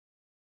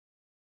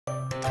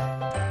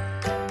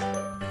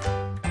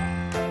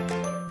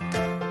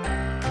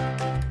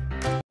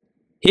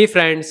Hey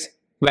friends,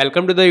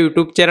 welcome to the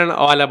YouTube channel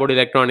all about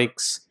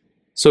electronics.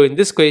 So in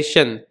this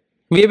question,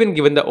 we have been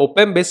given the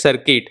op-amp based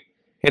circuit,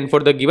 and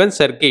for the given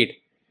circuit,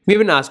 we have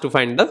been asked to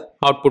find the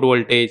output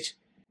voltage.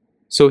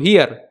 So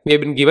here, we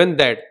have been given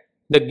that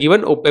the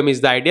given op-amp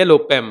is the ideal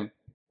op-amp,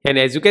 and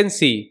as you can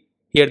see,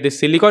 here this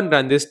silicon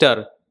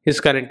transistor is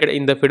connected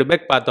in the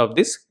feedback path of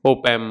this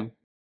op-amp.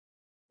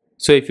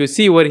 So if you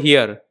see over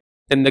here,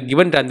 then the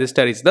given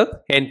transistor is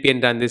the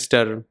NPN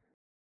transistor.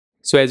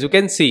 So as you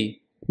can see,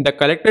 the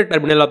collector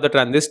terminal of the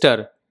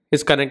transistor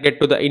is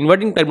connected to the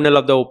inverting terminal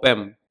of the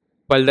op-amp,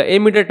 while the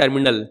emitter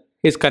terminal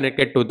is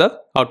connected to the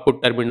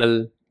output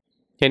terminal.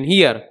 And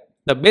here,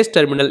 the base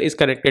terminal is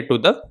connected to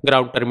the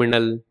ground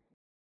terminal.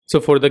 So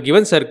for the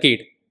given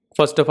circuit,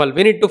 first of all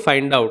we need to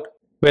find out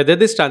whether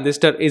this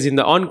transistor is in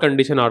the on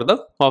condition or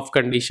the off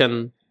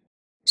condition.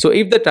 So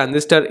if the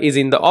transistor is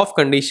in the off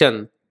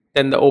condition,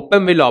 then the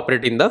op-amp will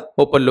operate in the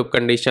open loop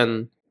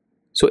condition.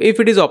 So if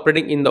it is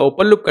operating in the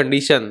open loop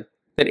condition,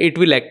 then it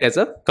will act as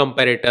a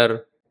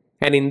comparator,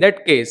 and in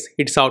that case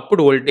its output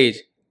voltage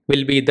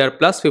will be either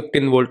plus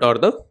 15 volt or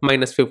the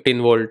minus 15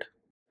 volt.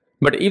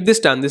 But if this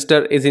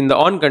transistor is in the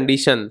on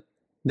condition,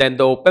 then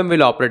the op-amp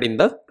will operate in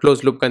the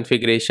closed loop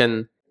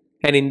configuration,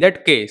 and in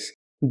that case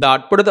the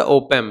output of the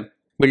op-amp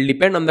will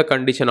depend on the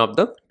condition of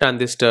the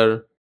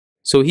transistor.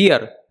 So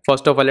here,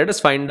 first of all let us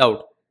find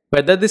out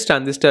whether this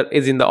transistor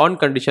is in the on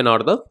condition or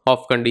the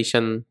off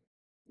condition.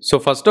 So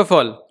first of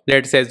all,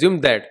 let's assume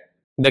that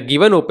the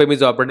given op-amp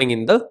is operating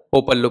in the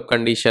open loop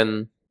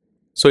condition.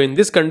 So in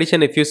this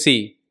condition if you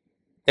see,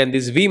 then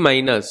this V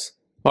minus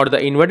or the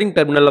inverting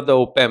terminal of the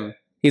op-amp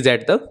is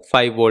at the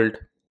 5 volt.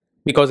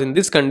 Because in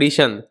this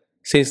condition,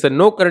 since the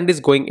no current is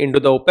going into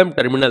the op-amp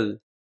terminal,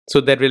 so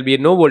there will be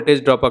no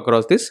voltage drop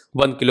across this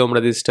 1 kilo ohm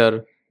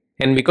resistor.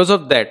 And because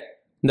of that,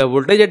 the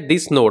voltage at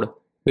this node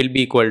will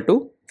be equal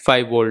to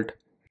 5 volt.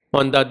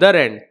 On the other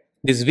end,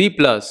 this V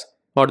plus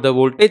or the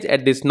voltage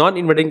at this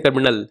non-inverting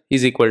terminal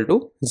is equal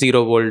to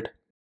 0 volt.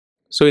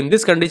 So in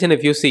this condition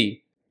if you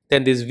see,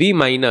 then this V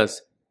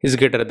minus is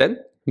greater than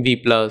V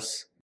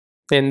plus,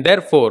 and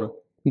therefore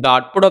the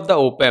output of the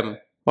op-amp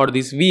or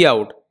this V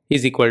out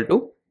is equal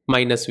to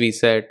minus V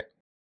set,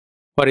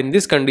 or in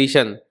this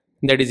condition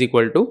that is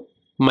equal to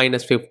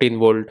minus 15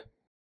 volt.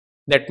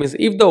 That means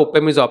if the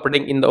op-amp is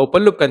operating in the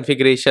open loop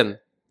configuration,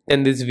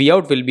 then this V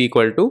out will be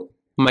equal to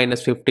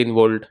minus 15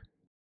 volt.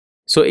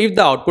 So if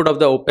the output of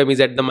the op-amp is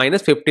at the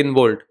minus 15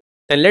 volt,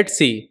 then let's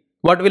see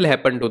what will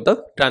happen to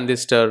the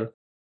transistor.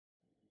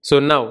 So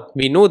now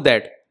we know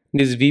that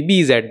this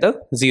VB is at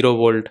the 0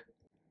 volt,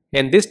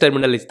 and this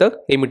terminal is the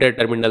emitter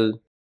terminal.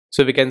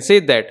 So we can say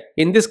that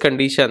in this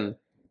condition,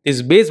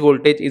 this base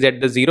voltage is at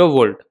the 0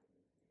 volt,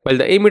 while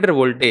the emitter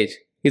voltage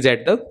is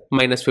at the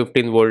minus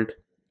 15 volt.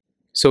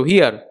 So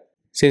here,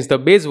 since the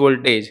base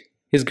voltage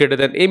is greater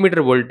than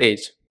emitter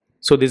voltage,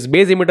 so this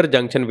base emitter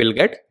junction will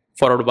get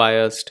forward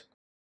biased,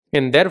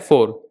 and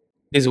therefore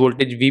this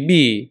voltage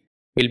VB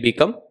will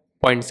become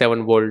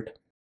 0.7 volt.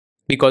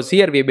 Because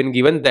here we have been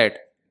given that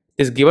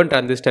this given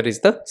transistor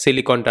is the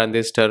silicon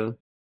transistor.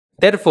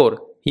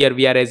 Therefore, here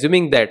we are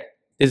assuming that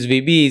this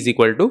VB is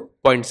equal to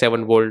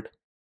 0.7 volt.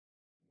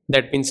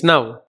 That means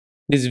now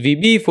this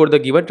VB for the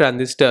given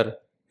transistor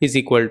is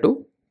equal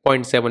to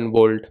 0.7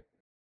 volt.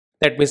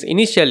 That means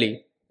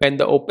initially when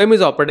the op-amp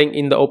is operating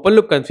in the open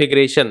loop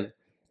configuration,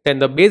 then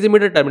the base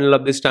emitter terminal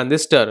of this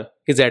transistor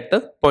is at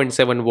the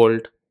 0.7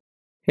 volt.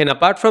 And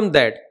apart from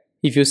that,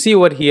 if you see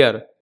over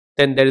here,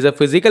 then there is a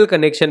physical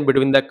connection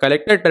between the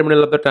collector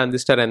terminal of the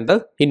transistor and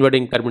the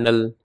inverting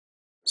terminal.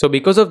 So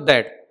because of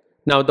that,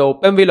 now the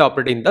op-amp will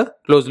operate in the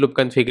closed loop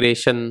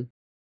configuration.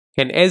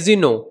 And as you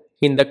know,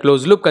 in the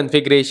closed loop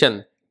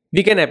configuration,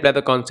 we can apply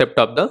the concept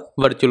of the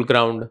virtual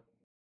ground.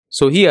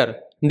 So here,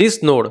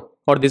 this node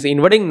or this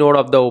inverting node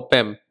of the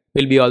op-amp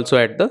will be also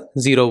at the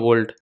 0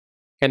 volt.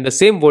 And the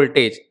same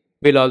voltage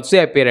will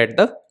also appear at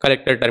the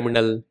collector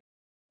terminal.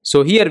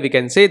 So here we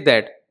can say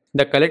that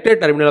the collector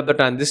terminal of the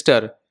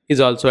transistor is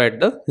also at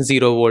the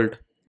 0 volt.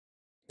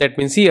 That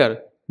means here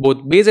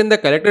both base and the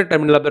collector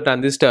terminal of the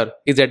transistor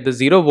is at the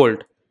 0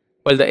 volt,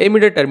 while the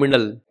emitter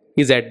terminal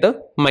is at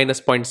the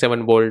minus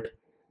 0.7 volt.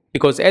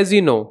 Because as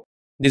you know,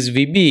 this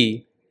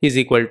VB is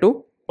equal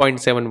to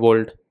 0.7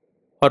 volt,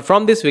 or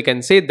from this we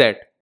can say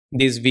that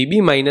this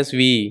VB minus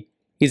VE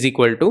is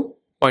equal to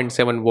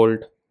 0.7 volt.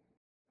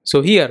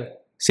 So here,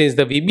 since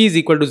the VB is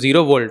equal to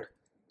 0 volt,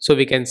 so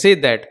we can say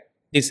that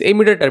this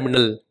emitter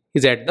terminal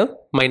is at the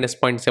minus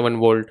 0.7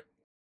 volt.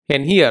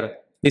 And here,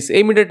 this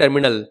emitter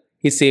terminal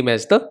is same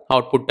as the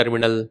output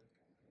terminal.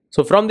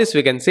 So from this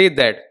we can say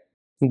that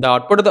the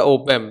output of the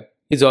op-amp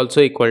is also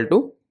equal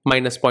to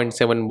minus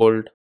 0.7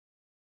 volt.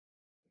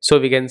 So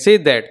we can say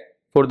that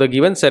for the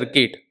given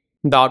circuit,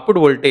 the output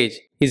voltage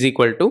is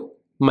equal to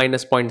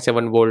minus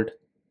 0.7 volt.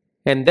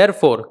 And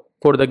therefore,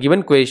 for the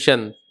given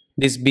question,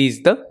 this B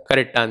is the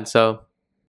correct answer.